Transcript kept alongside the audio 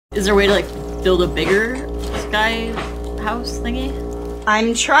Is there a way to, like, build a bigger sky house thingy?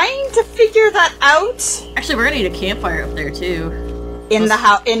 I'm trying to figure that out. Actually, we're gonna need a campfire up there, too. In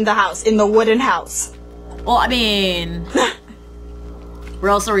the wooden house. Well, I mean... we're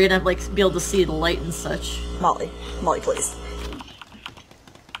also gonna have, like, be able to see the light and such. Molly, please.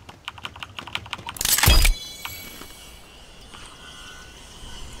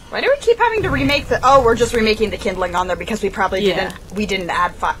 Why do we keep having to remake the? Oh, we're just remaking the kindling on there because we probably didn't. We didn't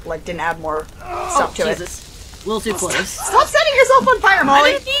add didn't add more stuff to Jesus. it. A little too close. Stop setting yourself on fire, Molly!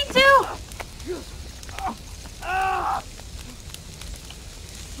 I didn't need to.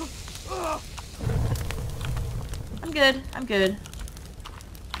 I'm good. I'm good.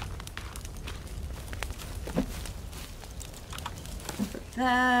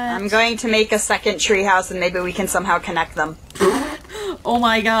 That. I'm going to make a second treehouse and maybe we can somehow connect them. Oh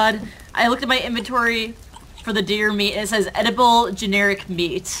my god. I looked at my inventory for the deer meat and it says edible generic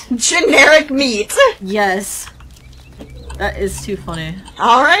meat. Generic meat! Yes. That is too funny.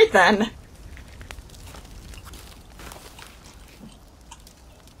 Alright then.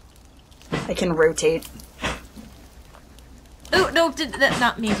 I can rotate. Oh, no, did that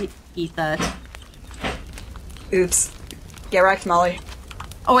not mean to eat that? Oops. Get wrecked, Molly.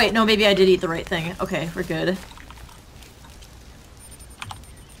 Oh wait, no, maybe I did eat the right thing. Okay, we're good.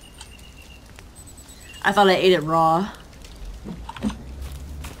 I thought I ate it raw.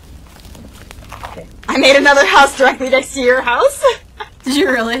 Okay. I made another house directly next to your house. Did you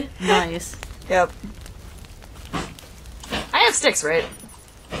really? Nice. Yep. I have sticks, right?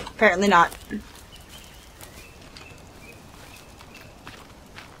 Apparently not.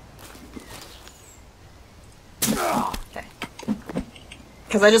 Okay.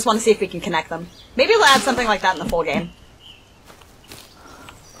 Because I just want to see if we can connect them. Maybe we'll add something like that in the full game.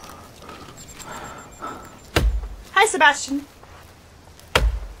 Hi, Sebastian.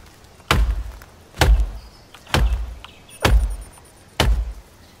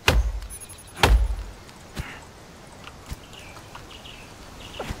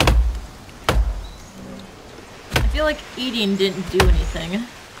 I feel like eating didn't do anything.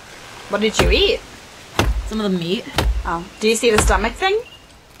 What did you eat? Some of the meat. Oh. Do you see the stomach thing?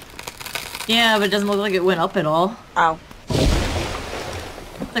 Yeah, but it doesn't look like it went up at all. Oh.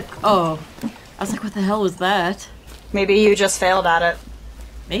 Like, oh. I was like, what the hell was that? Maybe you just failed at it.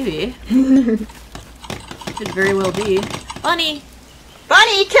 Maybe. Could very well be. Bunny!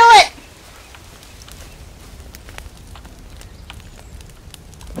 Bunny, kill it!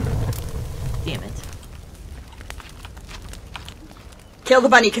 Damn it. Kill the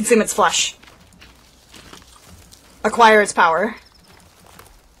bunny, consume its flesh. Acquire its power.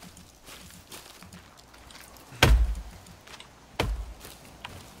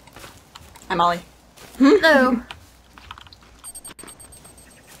 Hi, Molly. No.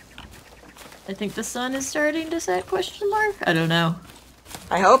 I think the sun is starting to set question mark? I don't know.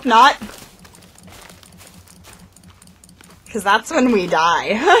 I hope not. Because that's when we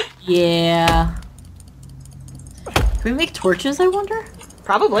die. Yeah. Can we make torches, I wonder?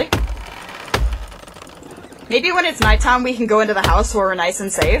 Probably. Maybe when it's nighttime we can go into the house where we're nice and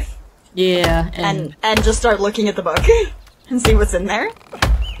safe. Yeah, And just start looking at the book. And see what's in there.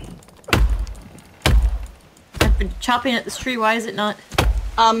 I've been chopping at this tree, why is it not?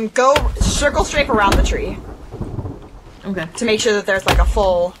 Go circle strafe around the tree. Okay. To make sure that there's like a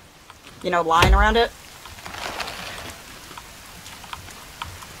full, line around it.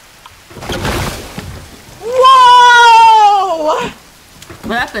 Whoa!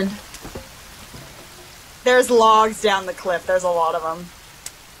 What happened? There's logs down the cliff. There's a lot of them.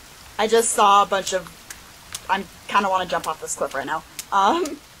 I just saw a bunch of... I kind of want to jump off this cliff right now.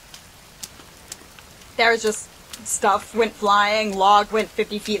 There's just stuff went flying. Log went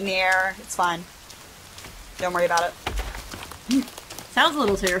 50 feet in the air. It's fine. Don't worry about it. Sounds a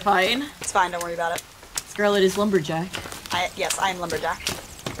little terrifying. It's fine. Don't worry about it. Scarlet is lumberjack. Yes, I am lumberjack.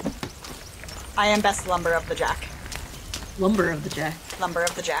 I am best lumber of the jack. Lumber of the jack. Lumber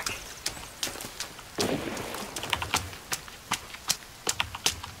of the jack.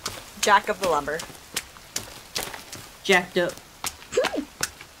 Jack of the lumber. Jacked up.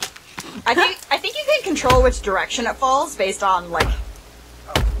 I think you can control which direction it falls based on like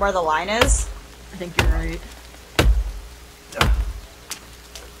where the line is. I think you're right.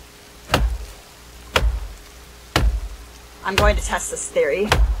 I'm going to test this theory.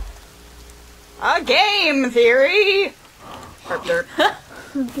 A game theory! Herp derp.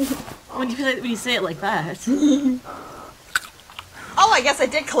 When you say it like that. Oh, I guess I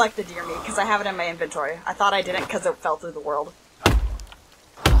did collect the deer meat because I have it in my inventory. I thought I didn't because it fell through the world.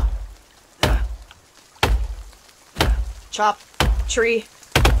 Chop. Tree.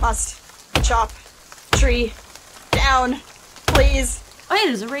 Must chop tree down, please. Oh yeah,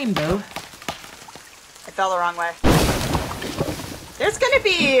 there's a rainbow. I fell the wrong way. There's gonna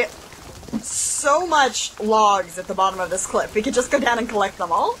be so much logs at the bottom of this cliff. We could just go down and collect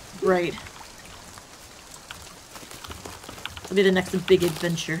them all. Right. It'll be the next big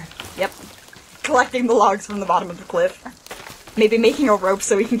adventure. Yep. Collecting the logs from the bottom of the cliff. Maybe making a rope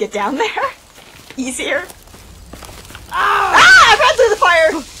so we can get down there. Easier. I ran through the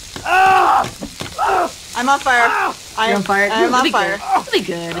fire! I'm on fire. You're on fire? I'm on fire. It'll be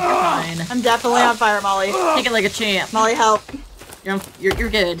good. You're fine. I'm definitely on fire, Molly. Take it like a champ. Molly, help. You're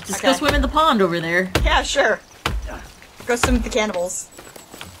good. Just go Okay. swim in the pond over there. Yeah, sure. Go swim with the cannibals.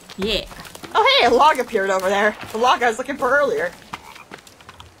 Yeah. Oh hey, a log appeared over there. The log I was looking for earlier.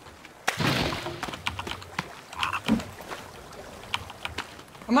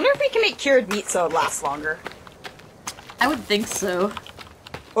 I wonder if we can make cured meat so it lasts longer. I would think so.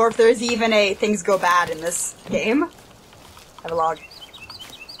 Or if there's even a things go bad in this game. I have a log.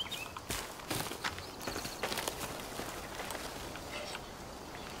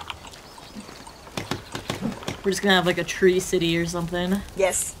 We're just gonna have like a tree city or something.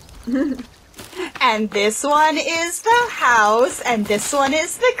 Yes. And this one is the house, and this one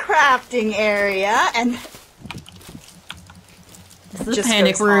is the crafting area, and This is the just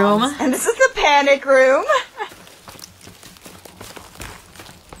panic goes room. on. And this is the panic room.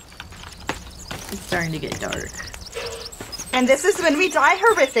 It's starting to get dark. And this is when we die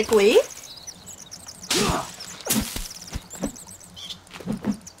horrifically.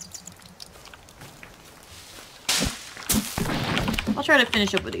 I'll try to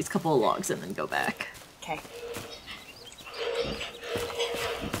finish up with these couple of logs and then go back. Okay.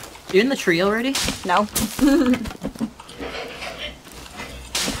 You in the tree already? No.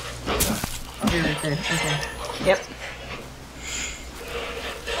 You're right there. Okay. Yep.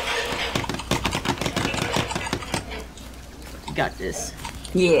 You got this.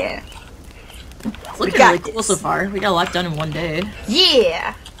 Yeah. It's looking got really cool this. so far. We got a lot done in one day.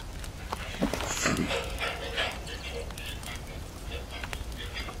 Yeah.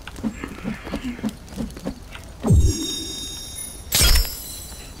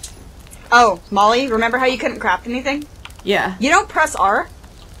 Oh, Molly, remember how you couldn't craft anything? Yeah. You don't press R,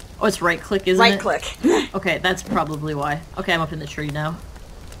 Oh, it's right click, isn't right it? click. Okay, that's probably why. Okay, I'm up in the tree now.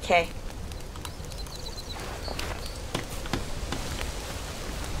 Okay.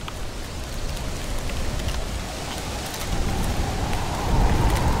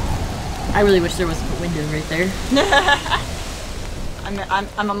 I really wish there was a window right there.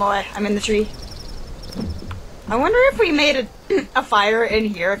 I'm on my way. I'm in the tree. I wonder if we made a fire in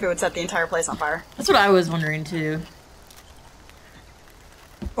here, if it would set the entire place on fire. That's what I was wondering too.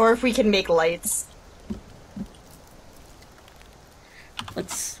 Or if we can make lights.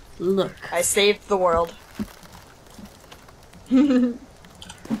 Let's look. I saved the world. Let's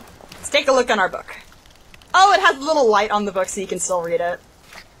take a look on our book. Oh, it has a little light on the book so you can still read it.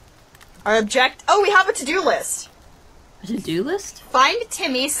 Our oh, we have a to-do list. A to-do list? Find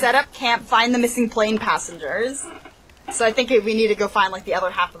Timmy, set up camp, find the missing plane passengers. So I think we need to go find, like, the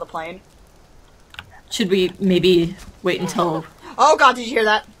other half of the plane. Should we maybe wait until... Oh god, did you hear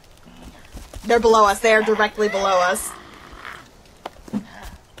that? They're below us. They are directly below us. Are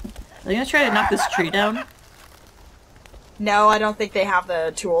they gonna try to knock this tree down? No, I don't think they have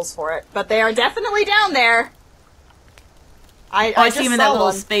the tools for it. But they are definitely down there. I I just see him in saw that little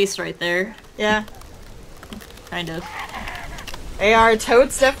one. space right there. Yeah. Kind of. They are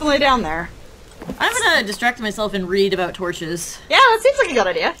totes definitely down there. I'm gonna distract myself and read about torches. Yeah, that seems like a good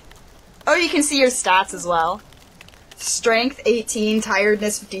idea. Oh, you can see your stats as well. Strength 18,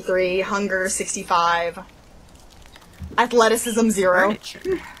 tiredness 53, hunger 65, athleticism 0.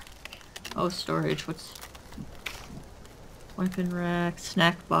 Furniture. Oh, storage. What's... Weapon rack,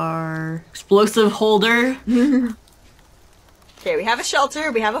 snack bar, explosive holder. Okay, we have a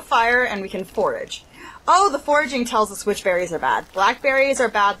shelter, we have a fire, and we can forage. Oh, the foraging tells us which berries are bad. Blackberries are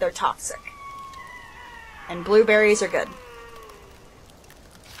bad, they're toxic. And blueberries are good.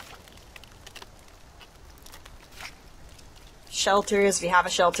 Shelters, we have a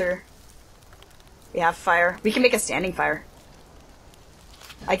shelter. We have fire. We can make a standing fire.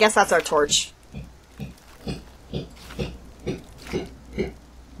 I guess that's our torch.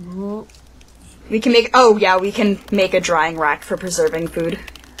 Oh, We can make, oh yeah, we can make a drying rack for preserving food.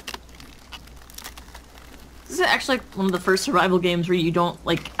 this is actually like one of the first survival games where you don't,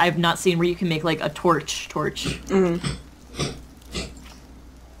 like, I've not seen where you can make, like, a torch.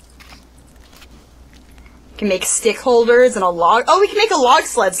 Can make stick holders and a log. Oh, we can make a log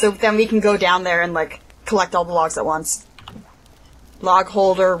sled so then we can go down there and, like, collect all the logs at once. Log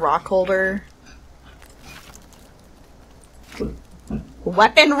holder, rock holder.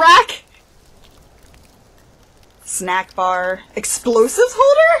 Weapon rack? Snack bar. Explosives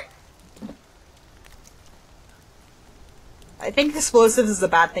holder? I think explosives is a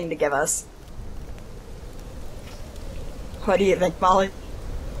bad thing to give us. What do you think, Molly?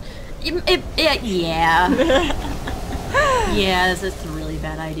 Yeah. Yeah, that's a really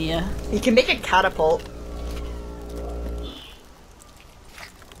bad idea. You can make a catapult.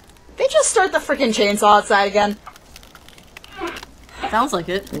 They just start the freaking chainsaw outside again. Sounds like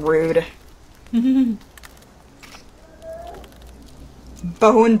it. Rude.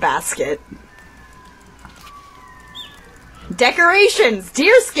 Bone basket. Decorations!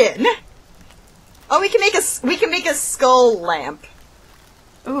 Deerskin! Oh, we can make a skull lamp.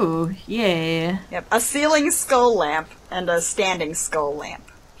 Ooh, yeah. Yep, a ceiling skull lamp and a standing skull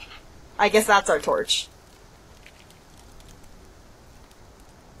lamp. I guess that's our torch.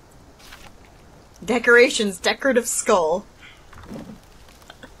 Decorations, decorative skull.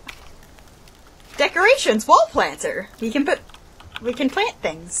 Decorations, wall planter. We can plant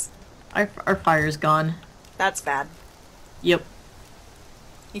things. Our fire's gone. That's bad. Yep.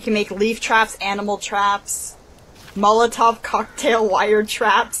 You can make leaf traps, animal traps, Molotov cocktail wire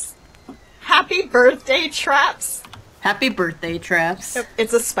traps, happy birthday traps. Happy birthday traps. Yep,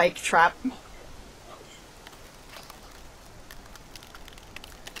 it's a spike trap.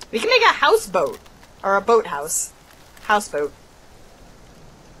 We can make a houseboat. Or a boathouse. Houseboat.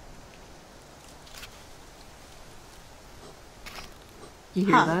 You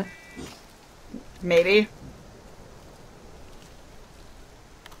hear that? Maybe.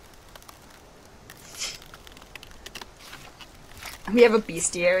 We have a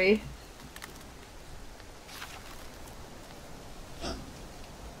bestiary.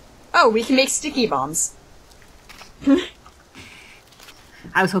 Oh, we can make sticky bombs.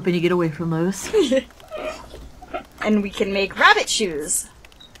 I was hoping to get away from those. And we can make rabbit shoes.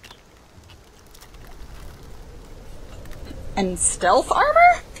 And stealth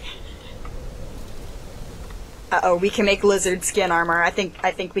armor? Uh-oh, we can make lizard skin armor. I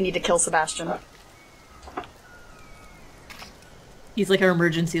think we need to kill Sebastian. He's like our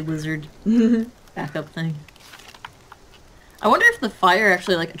emergency lizard backup thing. I wonder if the fire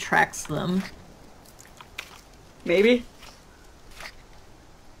actually like attracts them. Maybe.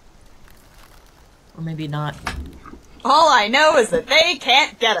 Or maybe not. All I know is that they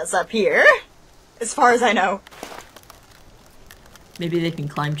can't get us up here. As far as I know. Maybe they can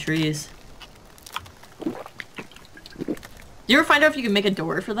climb trees. Do you ever find out if you can make a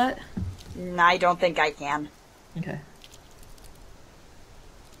door for that? I don't think I can. Okay.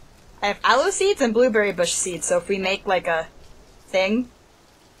 I have aloe seeds and blueberry bush seeds, so if we make like a thing,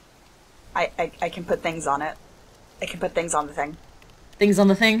 I can put things on it. I can put things on the thing. Things on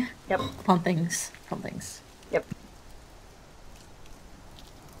the thing? Yep. Upon things. Upon things. Yep.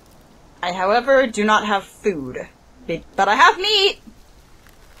 I, however, do not have food. But I have meat!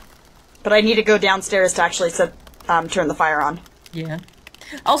 But I need to go downstairs to actually turn the fire on. Yeah.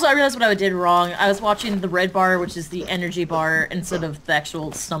 Also, I realized what I did wrong. I was watching the red bar, which is the energy bar, instead of the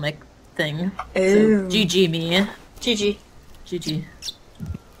actual stomach thing. Ooh. So, GG me. GG. GG.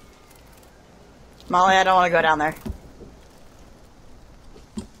 Molly, I don't want to go down there.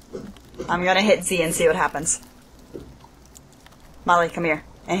 I'm gonna hit Z and see what happens. Molly, come here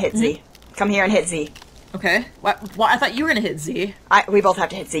and hit Z. Come here and hit Z. Okay. What? I thought you were gonna hit Z. We both have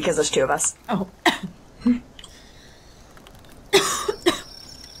to hit Z because there's two of us. Oh.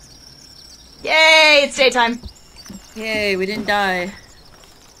 Yay! It's daytime. Yay, we didn't die.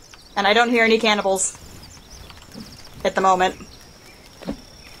 And I don't hear any cannibals. At the moment.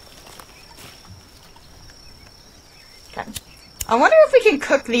 Okay. I wonder if we can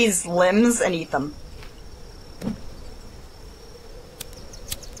cook these limbs and eat them.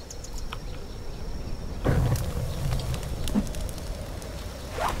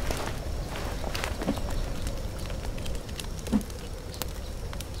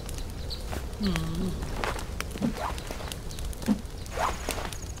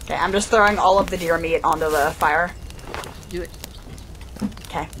 Okay, I'm just throwing all of the deer meat onto the fire. Do it.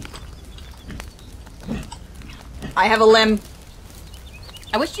 Okay. I have a limb.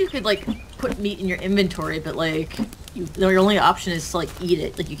 I wish you could, like, put meat in your inventory, but, like, your only option is to, like, eat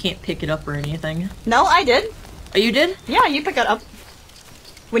it. Like, you can't pick it up or anything. No, I did. Oh, you did? Yeah, you pick it up.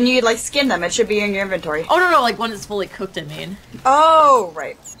 When you, like, skin them, it should be in your inventory. Oh, no, like, when it's fully cooked, I mean. Oh,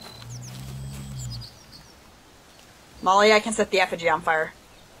 right. Molly, I can set the effigy on fire.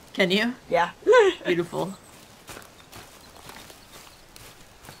 Can you? Yeah. Beautiful.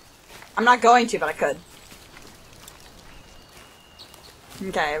 I'm not going to, but I could.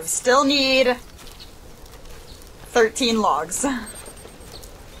 Okay, we still need 13 logs.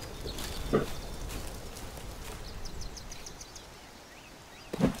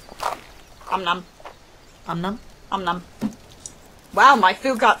 Om nom. Om nom? Om nom. Wow, my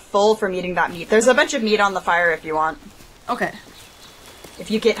food got full from eating that meat. There's a bunch of meat on the fire if you want. Okay. If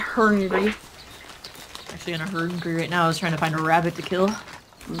you get hungry. Actually, in a hungry right now. I was trying to find a rabbit to kill.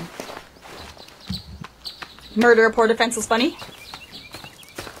 Murder a poor defenseless bunny?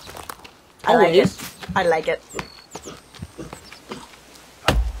 I like it. I like it.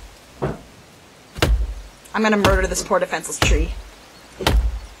 I'm gonna murder this poor defenseless tree.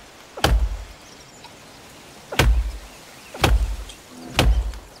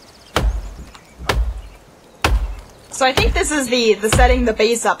 So I think this is the setting the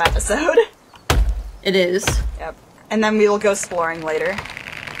base up episode. It is. Yep. And then we will go exploring later.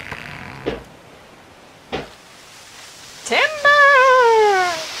 Timber!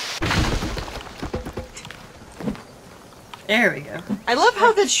 There we go. I love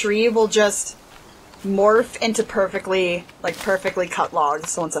how the tree will just morph into perfectly cut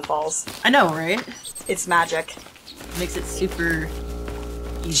logs once it falls. I know, right? It's magic. Makes it super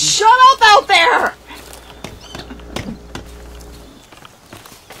easy. Shut up out there!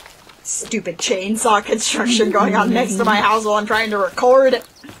 Stupid chainsaw construction going on next to my house while I'm trying to record.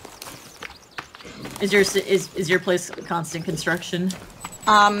 Is your place constant construction?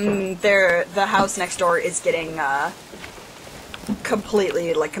 The house next door is getting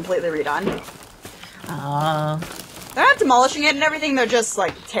completely redone. They're not demolishing it and everything, they're just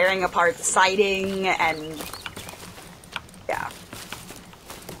like tearing apart the siding and yeah.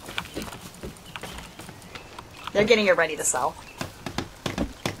 They're getting it ready to sell.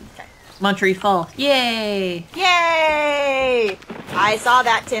 Monterey Fall. Yay! Yay! I saw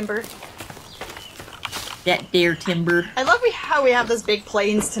that timber. That dare timber. I love how we have this big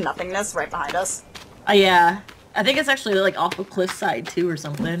plains to nothingness right behind us. Yeah. I think it's actually like off a cliffside too or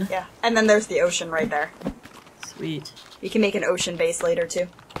something. Yeah. And then there's the ocean right there. Sweet. We can make an ocean base later too.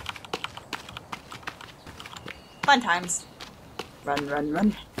 Fun times. Run, run,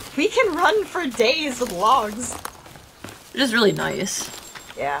 run. We can run for days with logs. Which is really nice.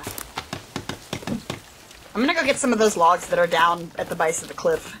 Yeah. I'm gonna go get some of those logs that are down at the base of the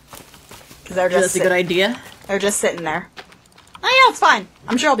cliff. Because they're just that's a good idea. They're just sitting there. Oh yeah, it's fine.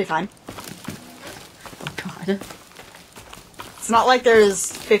 I'm sure I'll be fine. Oh god. It's not like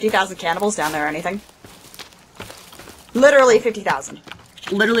there's 50,000 cannibals down there or anything. Literally 50,000.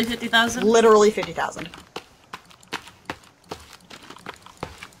 Literally 50,000? Literally 50,000.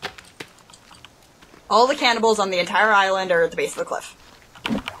 All the cannibals on the entire island are at the base of the cliff.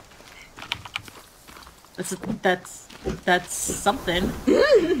 That's something.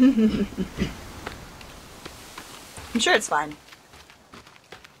 I'm sure it's fine.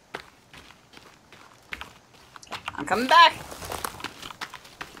 I'm coming back.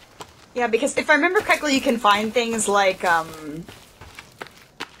 Yeah, because if I remember correctly, you can find things like,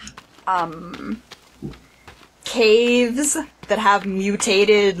 caves that have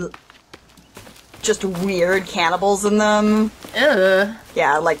mutated, just weird cannibals in them. Ugh.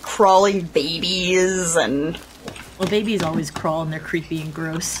 Yeah, like crawling babies and... Well, babies always crawl and they're creepy and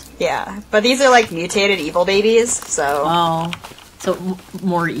gross. Yeah, but these are like mutated evil babies, so... Oh. So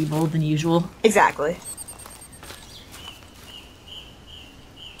more evil than usual. Exactly.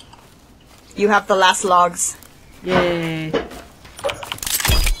 You have the last logs. Yay.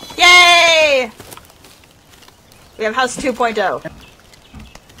 Yay! We have house 2.0.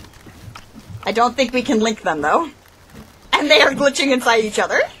 I don't think we can link them, though. And they are glitching inside each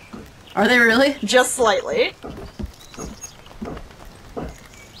other. Are they really? Just slightly.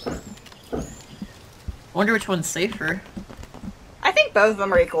 I wonder which one's safer. I think both of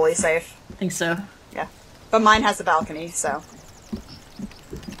them are equally safe. I think so. Yeah. But mine has a balcony, so...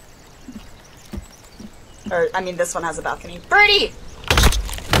 Or, I mean, this one has a balcony. Birdie!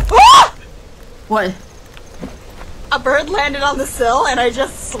 Ah! What? A bird landed on the sill, and I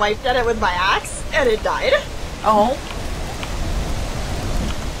just swiped at it with my axe, and it died. Oh.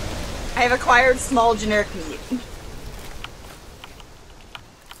 I have acquired small generic meat.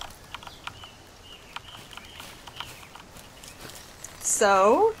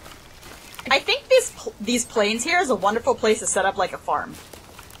 So, I think these plains here is a wonderful place to set up like a farm.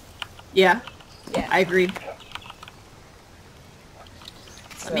 Yeah. Yeah. I agree.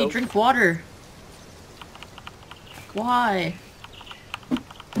 Let me drink water. Why?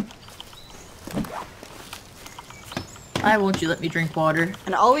 Why won't you let me drink water?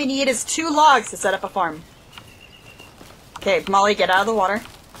 And all we need is 2 logs to set up a farm. Okay, Molly, get out of the water.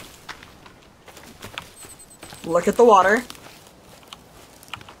 Look at the water.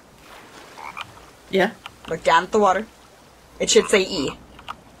 Yeah? Look down at the water. It should say E.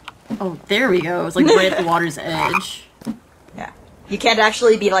 Oh, there we go. It's like right at the water's edge. Yeah. You can't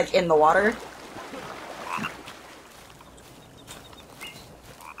actually be, like, in the water.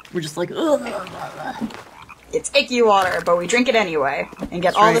 We're just like, ugh. It's icky water, but we drink it anyway. And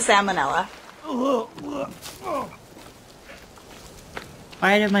get That's all right. the salmonella.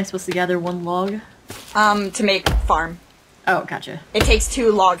 Why am I supposed to gather one log? To make farm. Oh, gotcha. It takes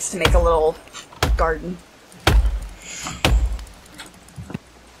 2 logs to make a little garden.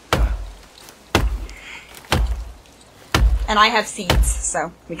 And I have seeds,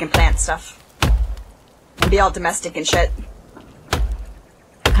 so we can plant stuff. And be all domestic and shit.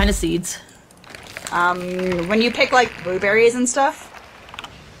 What kind of seeds? When you pick, like, blueberries and stuff,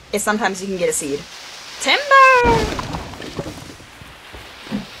 sometimes you can get a seed. Timber!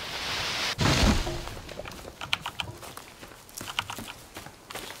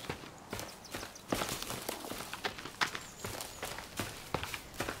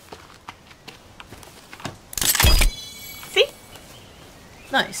 See?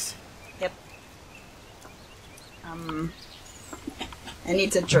 Nice. Yep. I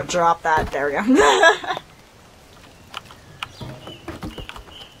need to drop that. There we go.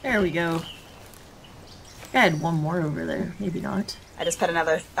 There we go. I had one more over there. Maybe not. I just put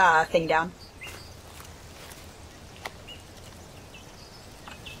another thing down.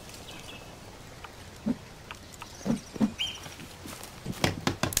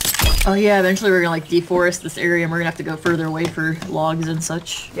 Oh yeah, eventually we're gonna like deforest this area and we're gonna have to go further away for logs and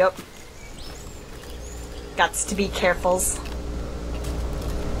such. Yep. Gots to be carefuls.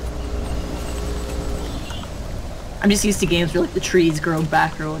 I'm just used to games where like the trees grow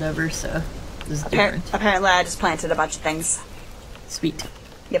back or whatever, so this is different. Apparently I just planted a bunch of things. Sweet.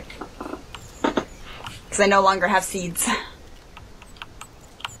 Yep. Because I no longer have seeds.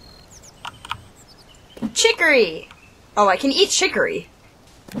 Chicory! Oh, I can eat chicory.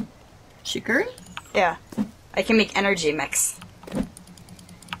 Chicory? Yeah. I can make energy mix.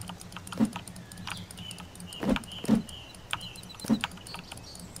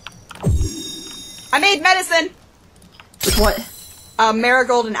 I made medicine! With what?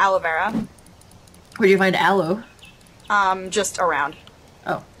 Marigold and aloe vera. Where do you find aloe? Just around.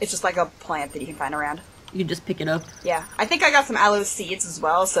 Oh, It's just like a plant that you can find around. you can just pick it up. Yeah. I think I got some aloe seeds as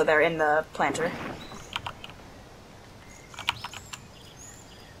well, so they're in the planter.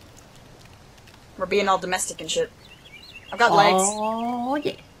 We're being all domestic and shit. I've got legs. Oh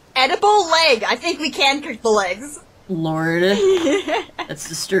yeah. Edible leg! I think we can cook the legs. Lord. That's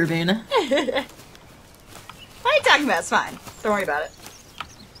disturbing. What are you talking about? It's fine. Don't worry about it.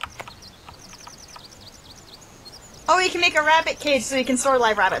 Oh, you can make a rabbit cage so you can store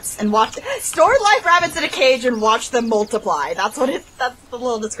live rabbits and watch. Store live rabbits in a cage and watch them multiply. That's what that's the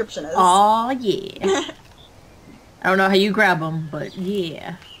little description is. Oh yeah. I don't know how you grab them, but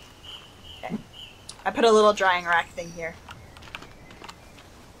yeah. Okay. I put a little drying rack thing here.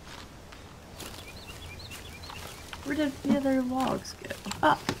 Where did the other logs go?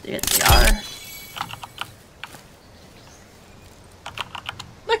 Ah, there they are.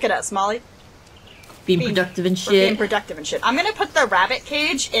 Look at us, Molly. Being productive and We're being shit. productive and shit. I'm gonna put the rabbit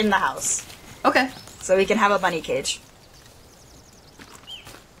cage in the house. Okay. So we can have a bunny cage.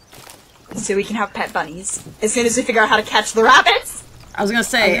 So we can have pet bunnies. As soon as we figure out how to catch the rabbits. I was gonna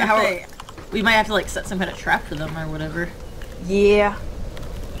say, we might have to like set some kind of trap for them or whatever. Yeah.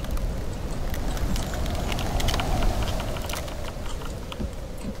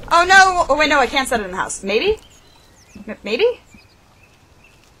 Oh no! Oh wait, no, I can't set it in the house. Maybe? Maybe?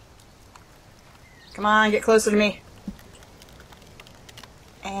 Come on, get closer to me.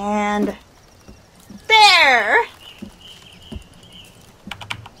 And... there!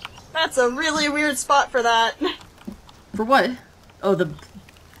 That's a really weird spot for that. For what? Oh, the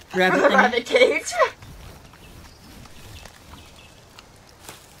rabbit For the thing? rabbit cage.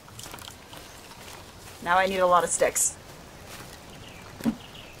 Now I need a lot of sticks.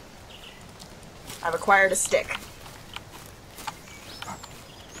 I've acquired a stick.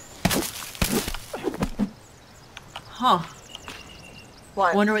 Huh.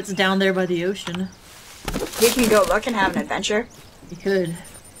 What? Wonder what's down there by the ocean. We can go look and have an adventure. You could.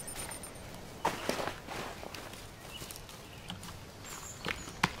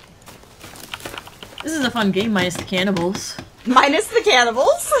 This is a fun game minus the cannibals. Minus the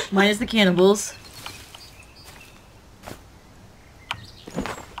cannibals. Minus the cannibals.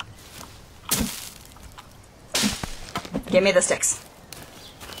 Give me the sticks.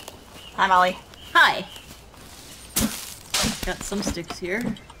 Hi, Molly. Hi. Got some sticks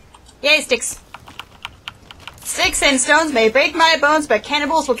here. Yay, sticks. Sticks and stones may break my bones, but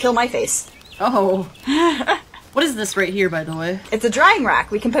cannibals will kill my face. Oh. What is this right here, by the way? It's a drying rack.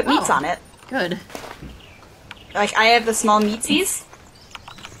 We can put meats on it. Good. Like, I have the small meatsies,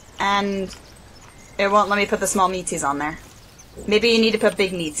 and it won't let me put the small meatsies on there. Maybe you need to put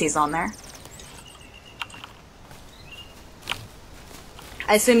big meatsies on there.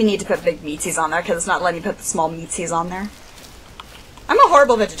 I assume you need to put big meatsies on there, because it's not letting me put the small meatsies on there. I'm a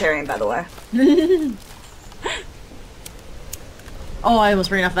horrible vegetarian, by the way. Oh, I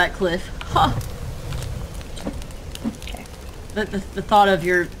almost ran off that cliff. Huh. Okay. The thought of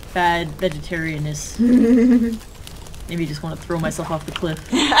your bad vegetarianness made me just want to throw myself off the cliff.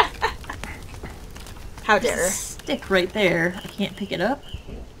 How dare. There's a stick right there. I can't pick it up?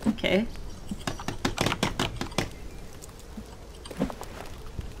 Okay.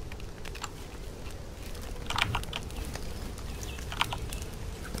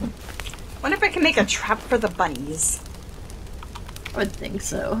 Wonder if I can make a trap for the bunnies. I would think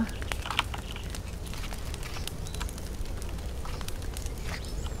so.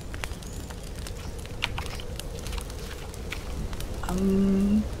 I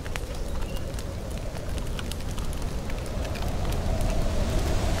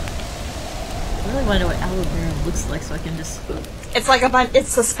really want to know what aloe vera looks like so I can just... It's like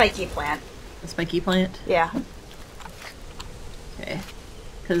it's a spiky plant. A spiky plant? Yeah. Okay.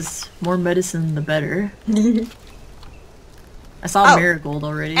 Because more medicine, the better. I saw marigold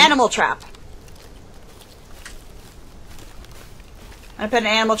already. Animal trap. I'm gonna put an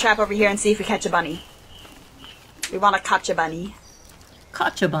animal trap over here and see if we catch a bunny. We want to catch a bunny.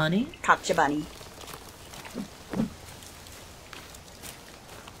 Catch a bunny? Catch a bunny.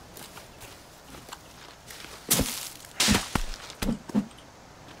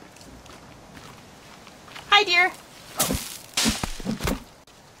 Hi, dear.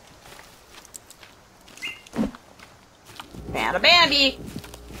 Found a Bambi.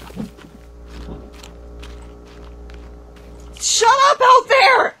 Shut up out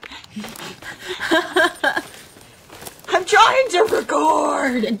there! I'm trying to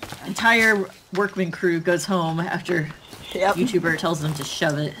record! The entire workman crew goes home after YouTuber tells them to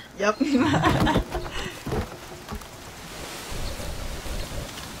shove it. Yep.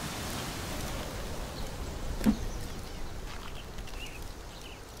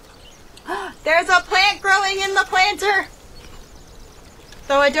 There's a plant growing in the planter!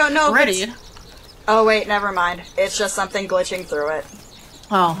 Though I don't know if it's... Oh wait, never mind. It's just something glitching through it.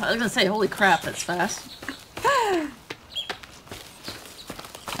 Oh, I was gonna say, holy crap, that's fast.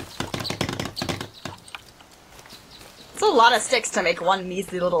 It's a lot of sticks to make one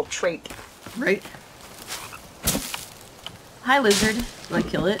measly little trait. Right? Hi, lizard. Do I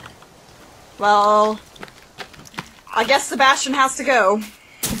kill it? Well, I guess Sebastian has to go.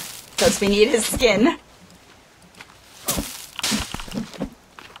 Because we need his skin.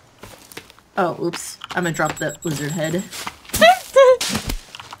 Oh, oops. I'm gonna drop that lizard head.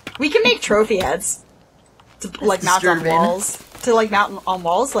 We can make trophy heads. To, like, mount on walls. To, like, mount on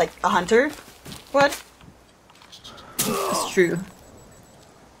walls, like a hunter would. It's true.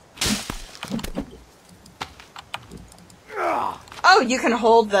 Oh, you can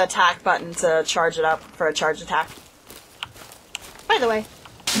hold the attack button to charge it up for a charge attack. By the way.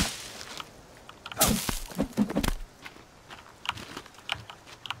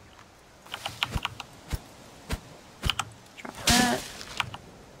 Drop that.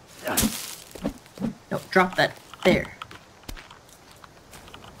 No, drop that there.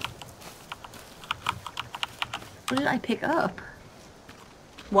 What did I pick up?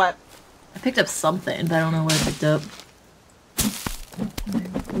 What? I picked up something, but I don't know what I picked up.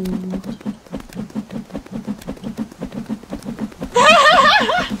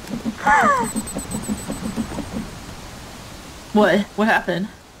 What? What happened?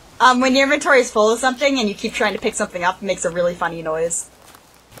 When your inventory is full of something and you keep trying to pick something up, it makes a really funny noise.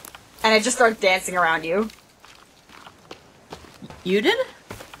 And it just starts dancing around you. You did?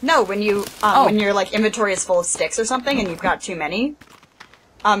 No, when you, when your, like, inventory is full of sticks or something and you've got too many,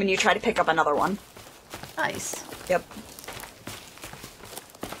 and you try to pick up another one. Nice. Yep.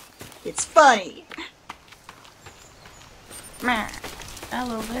 It's funny.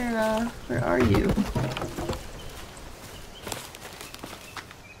 Aloe vera, where are you?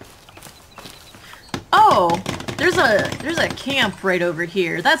 Oh, there's a camp right over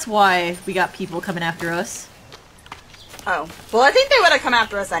here. That's why we got people coming after us. Oh. Well, I think they would have come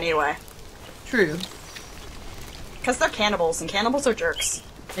after us anyway. True. Because they're cannibals, and cannibals are jerks.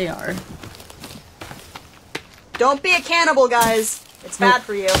 They are. Don't be a cannibal, guys. It's bad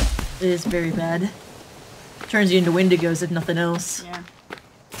for you. It is very bad. Turns you into Wendigos if nothing else. Yeah.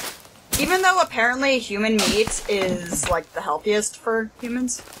 Even though apparently human meat is, like, the healthiest for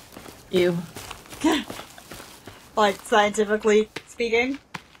humans. Ew. Like, scientifically speaking.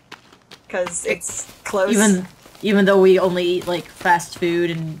 Because it's close. Even though we only eat, like, fast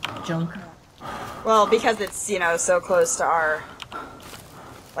food and junk. Well, because it's, you know, so close to our,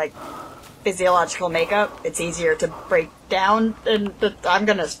 like, physiological makeup, it's easier to break down, and I'm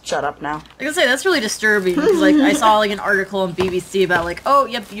gonna shut up now. I can say, that's really disturbing, because, like, I saw, like, an article on BBC about, like, oh,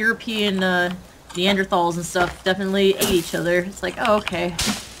 yep, European, Neanderthals and stuff definitely ate each other. It's like, oh, okay.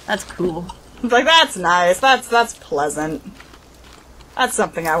 That's cool. It's like, that's nice, that's pleasant. That's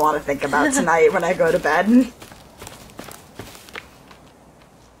something I want to think about tonight when I go to bed.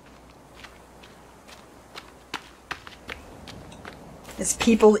 Is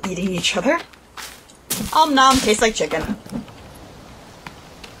people eating each other? Om nom, tastes like chicken.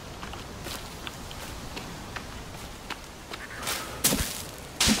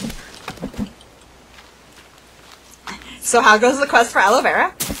 So how goes the quest for aloe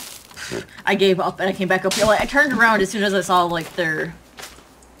vera? I gave up and I came back up here. Like, I turned around as soon as I saw, like, their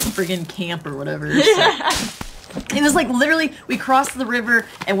friggin' camp or whatever. So. It was like, literally, we crossed the river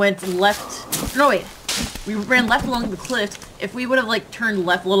and went left. No, wait. We ran left along the cliff. If we would have, like, turned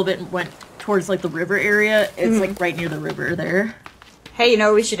left a little bit and went towards, like, the river area, it's, like, right near the river there. Hey, you know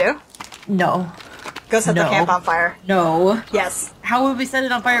what we should do? No. Go set the camp on fire. No. Yes. How would we set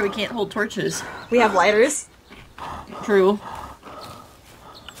it on fire? We can't hold torches. We have lighters. True.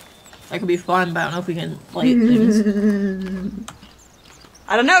 That could be fun, but I don't know if we can light things.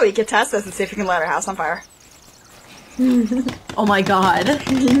 I don't know, we could test this and see if we can light our house on fire. Oh my god.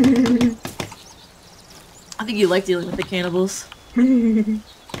 I think you like dealing with the cannibals. Don't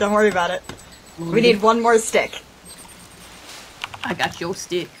worry about it. We need one more stick. I got your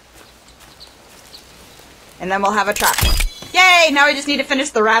stick. And then we'll have a trap. Yay! Now we just need to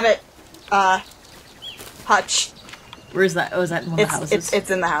finish the rabbit, hutch. Where is that? Oh, is that in one of the houses?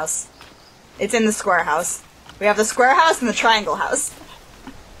 It's in the house. It's in the square house. We have the square house and the triangle house.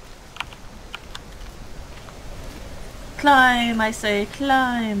 Climb, I say,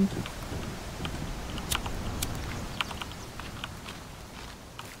 climb.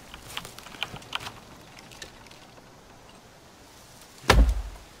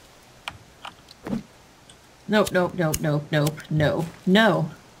 Nope, nope, nope, nope, nope, no, no.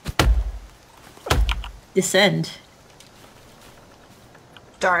 Descend.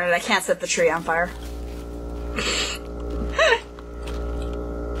 Darn it, I can't set the tree on fire.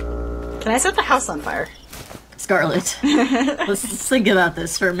 Can I set the house on fire? Scarlet. Let's think about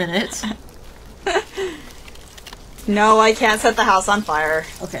this for a minute. No, I can't set the house on fire.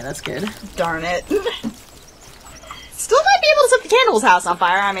 Okay, that's good. Darn it. Still might be able to set the cannibals' house on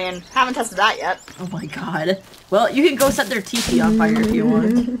fire. I mean, haven't tested that yet. Oh my god. Well, you can go set their teepee on fire if you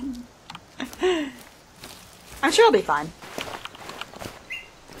want. I'm sure it'll be fine.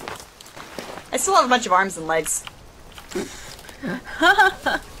 I still have a bunch of arms and legs.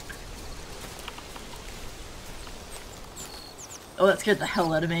 Oh, that scared the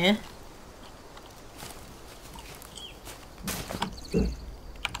hell out of me.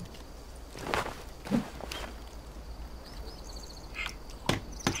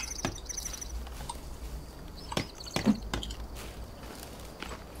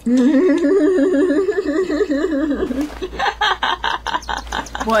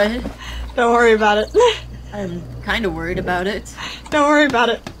 What? Don't worry about it. I'm kind of worried about it. Don't worry about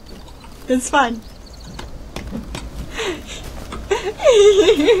it. It's fine.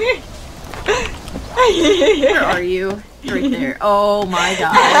 Where are you? You're right there. Oh my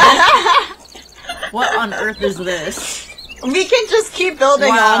god. What on earth is this? We can just keep building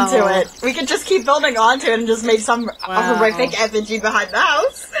Wow. onto it. We can just keep building onto it and just make some Wow. horrific effigy behind the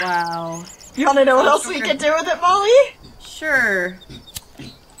house. Wow. You want to know what else we can do with it, Molly? Sure.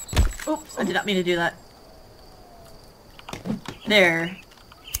 Oops, I did not mean to do that. There.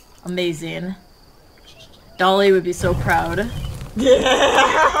 Amazing. Dolly would be so proud.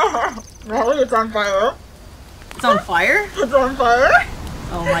 Yeah. Molly, it's on fire. It's on fire? It's on fire.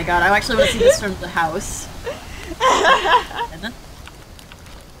 Oh my god, I actually want to see this from the house.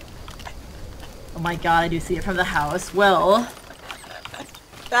 Oh my god, I do see it from the house. Well...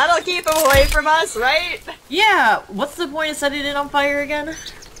 That'll keep him away from us, right? Yeah, what's the point of setting it on fire again?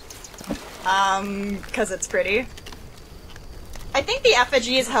 Because it's pretty. I think the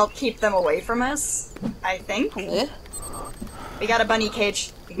effigies help keep them away from us. I think. We got a bunny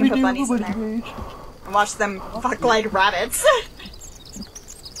cage. We can put bunnies in there. And watch them fuck like rabbits.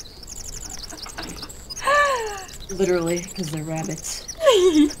 Literally, because they're rabbits.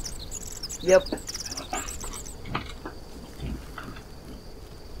 Yep.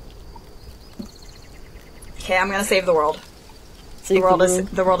 Okay, I'm gonna save the world. The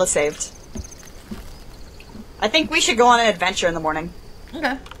world is saved. I think we should go on an adventure in the morning.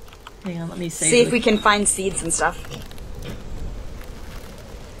 Okay. Hang on, let me see if we can find seeds and stuff.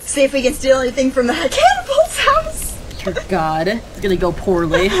 See if we can steal anything from the cannibal's house. Dear God, it's gonna go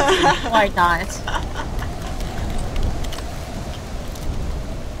poorly. Why not?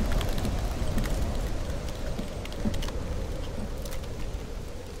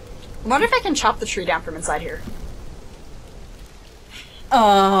 I wonder if I can chop the tree down from inside here.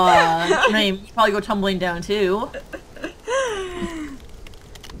 I mean, you probably go tumbling down too.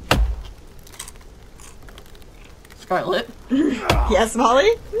 Scarlet. Yes, Molly?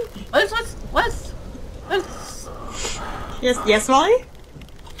 What's? Yes, Molly?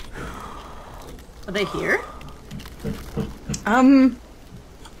 Are they here? I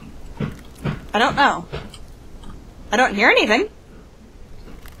don't know. I don't hear anything.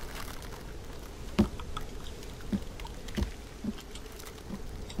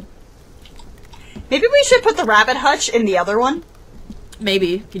 Maybe we should put the rabbit hutch in the other one?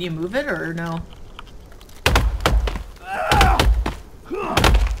 Maybe. Can you move it or no?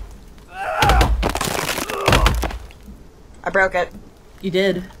 I broke it. You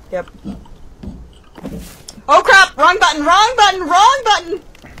did. Yep. Oh crap! Wrong button! Wrong button! Wrong button!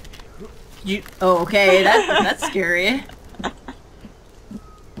 Oh, okay. That's scary.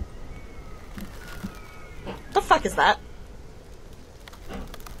 What the fuck is that?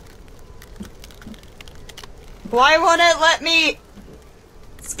 Why won't it let me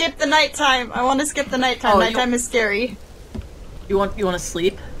skip the nighttime? I want to skip the nighttime. Nighttime is scary. You want to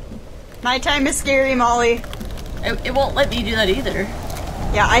sleep? Nighttime is scary, Molly. It won't let me do that either.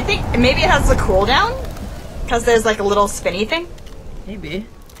 Yeah, I think maybe it has the cooldown? Because there's like a little spinny thing? Maybe.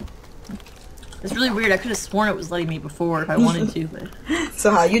 It's really weird. I could have sworn it was letting me before if I wanted to, but...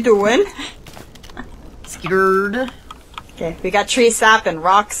 So how you doing? Scared. Okay, we got tree sap and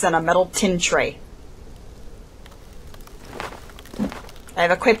rocks and a metal tin tray. I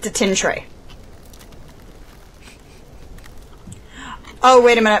have equipped a tin tray. Oh,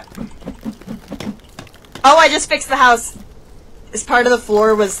 wait a minute. Oh, I just fixed the house. This part of the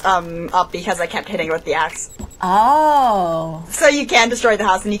floor was up because I kept hitting it with the axe. Oh. So you can destroy the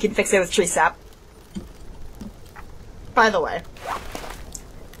house and you can fix it with tree sap. By the way.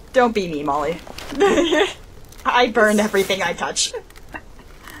 Don't be me, Molly. I burn everything I touch.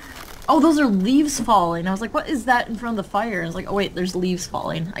 Oh, those are leaves falling. I was like, what is that in front of the fire? I was like, oh wait, there's leaves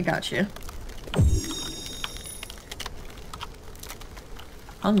falling. I got you.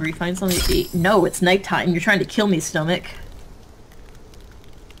 Hungry, find something to eat. No, it's nighttime. You're trying to kill me, stomach.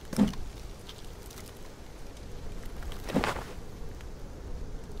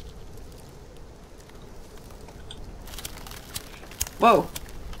 Whoa.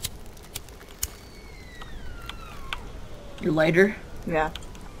 Your lighter? Yeah.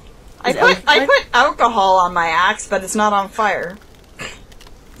 I put alcohol on my axe, but it's not on fire.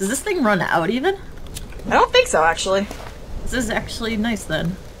 Does this thing run out even? I don't think so, actually. This is actually nice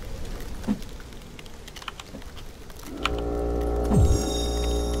then.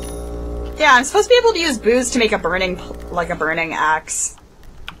 Yeah, I'm supposed to be able to use booze to make a burning axe.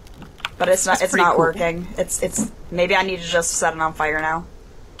 But it's not That's pretty cool. working. It's maybe I need to just set it on fire now.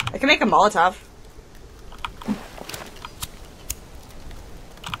 I can make a Molotov.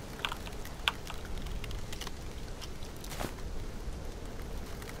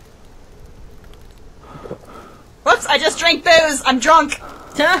 Whoops, I just drank booze! I'm drunk!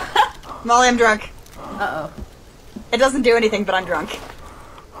 Molly, I'm drunk. Uh-oh. It doesn't do anything, but I'm drunk.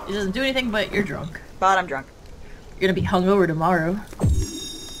 It doesn't do anything, but you're drunk. But I'm drunk. You're gonna be hungover tomorrow.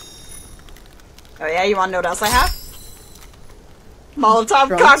 Oh yeah, you wanna know what else I have? Molotov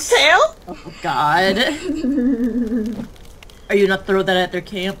Drunks. cocktail? Oh god. Are you not throw that at their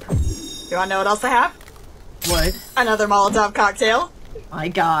camp? You wanna know what else I have? What? Another Molotov cocktail. My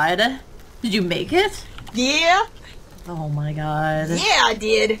god. Did you make it? Yeah. Oh my god. Yeah, I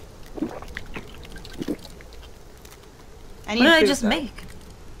did. What did I just make?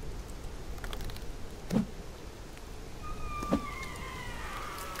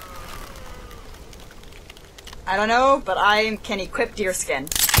 I don't know, but I can equip deer skin.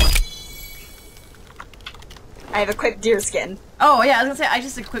 I have equipped deer skin. Oh yeah, I was gonna say, I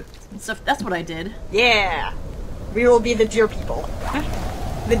just equipped stuff. That's what I did. Yeah. We will be the deer people.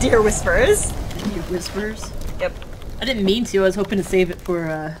 The deer whisperers. Your whispers. Yep. I didn't mean to. I was hoping to save it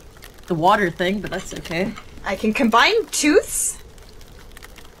for the water thing, but that's okay. I can combine tooths.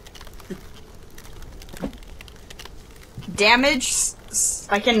 Damage.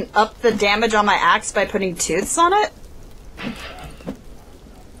 I can up the damage on my axe by putting tooths on it.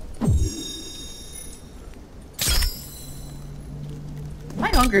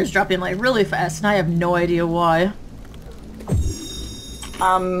 sugars drop in like really fast, and I have no idea why.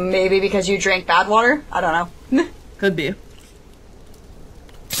 Maybe because you drank bad water? I don't know. Could be.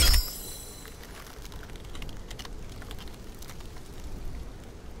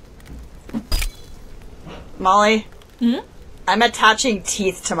 Molly? Hmm? I'm attaching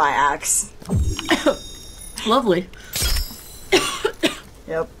teeth to my axe. Lovely.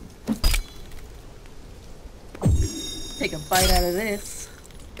 Yep. Take a bite out of this.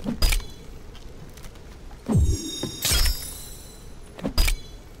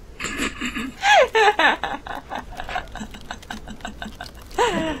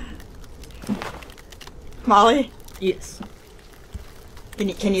 Molly? Yes.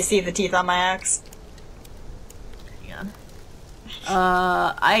 Can you see the teeth on my axe? Hang on.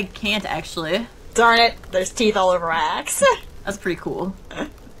 I can't actually. Darn it, there's teeth all over my axe. That's pretty cool.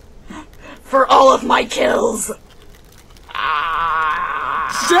 For all of my kills!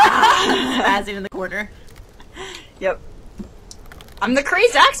 Spazzing in the corner. Yep. I'm the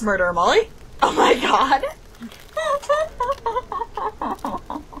crazed axe murderer, Molly. Oh my god.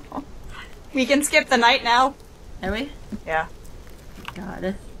 We can skip the night now. Are we? Yeah.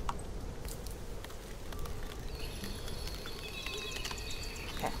 God.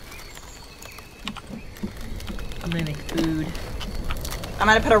 Okay. I'm gonna make food. I'm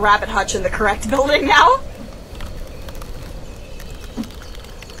gonna put a rabbit hutch in the correct building now.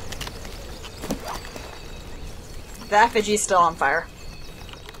 The effigy's still on fire.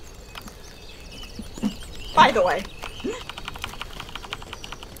 By the way.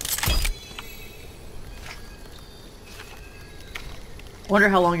 Wonder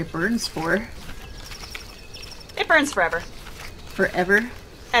how long it burns for. It burns forever. Forever?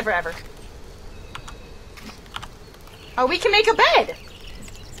 Ever, ever. Oh, we can make a bed!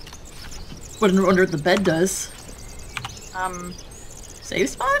 Wonder what the bed does. Save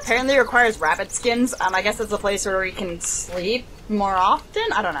spot? Apparently it requires rabbit skins. I guess it's a place where we can sleep more often?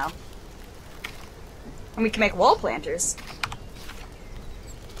 I don't know. And we can make wall planters.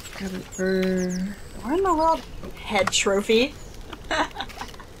 Where in the world? Head trophy.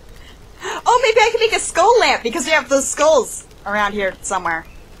 Oh, maybe I can make a skull lamp because we have those skulls around here somewhere.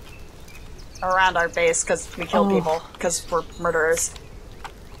 Around our base because we kill people because we're murderers.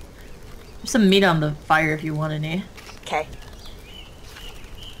 There's some meat on the fire if you want any. Okay.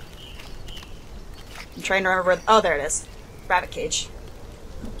 I'm trying to remember where... Oh, there it is. Rabbit cage.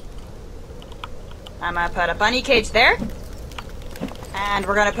 I'm gonna put a bunny cage there. And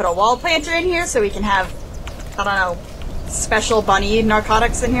we're gonna put a wall planter in here so we can have, I don't know, special bunny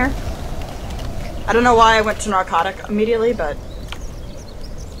narcotics in here. I don't know why I went to narcotic immediately, but...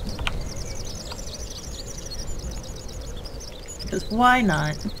 Because why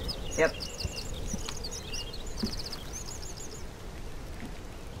not? Yep.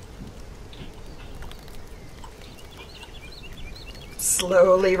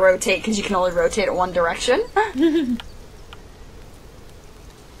 Slowly rotate, because you can only rotate in one direction.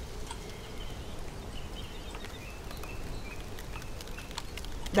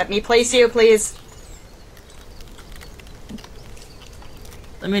 Let me place you, please.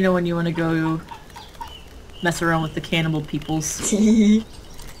 Let me know when you want to go mess around with the cannibal peoples.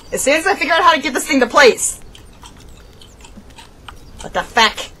 As soon as I figure out how to get this thing to place. What the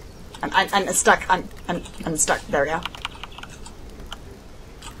feck? I'm stuck. I'm stuck. There we go.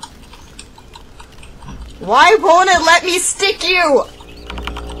 Why won't it let me stick you?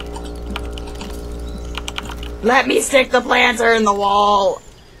 Let me stick the planter in the wall.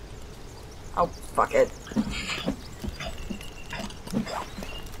 Oh, fuck it.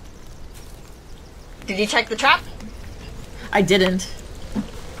 Did you check the trap? I didn't.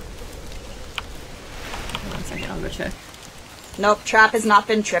 One second, I'll go check. Nope, trap has not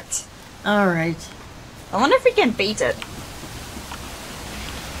been tripped. Alright. I wonder if we can bait it.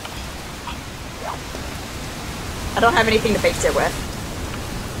 I don't have anything to bait it with.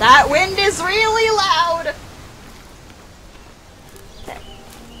 That wind is really loud! Okay.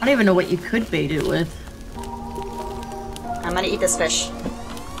 I don't even know what you could bait it with. I'm gonna eat this fish.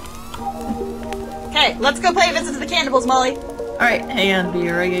 Okay, let's go pay a visit to the cannibals, Molly. Alright, hang on, be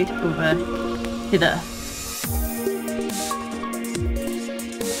right over. Hither.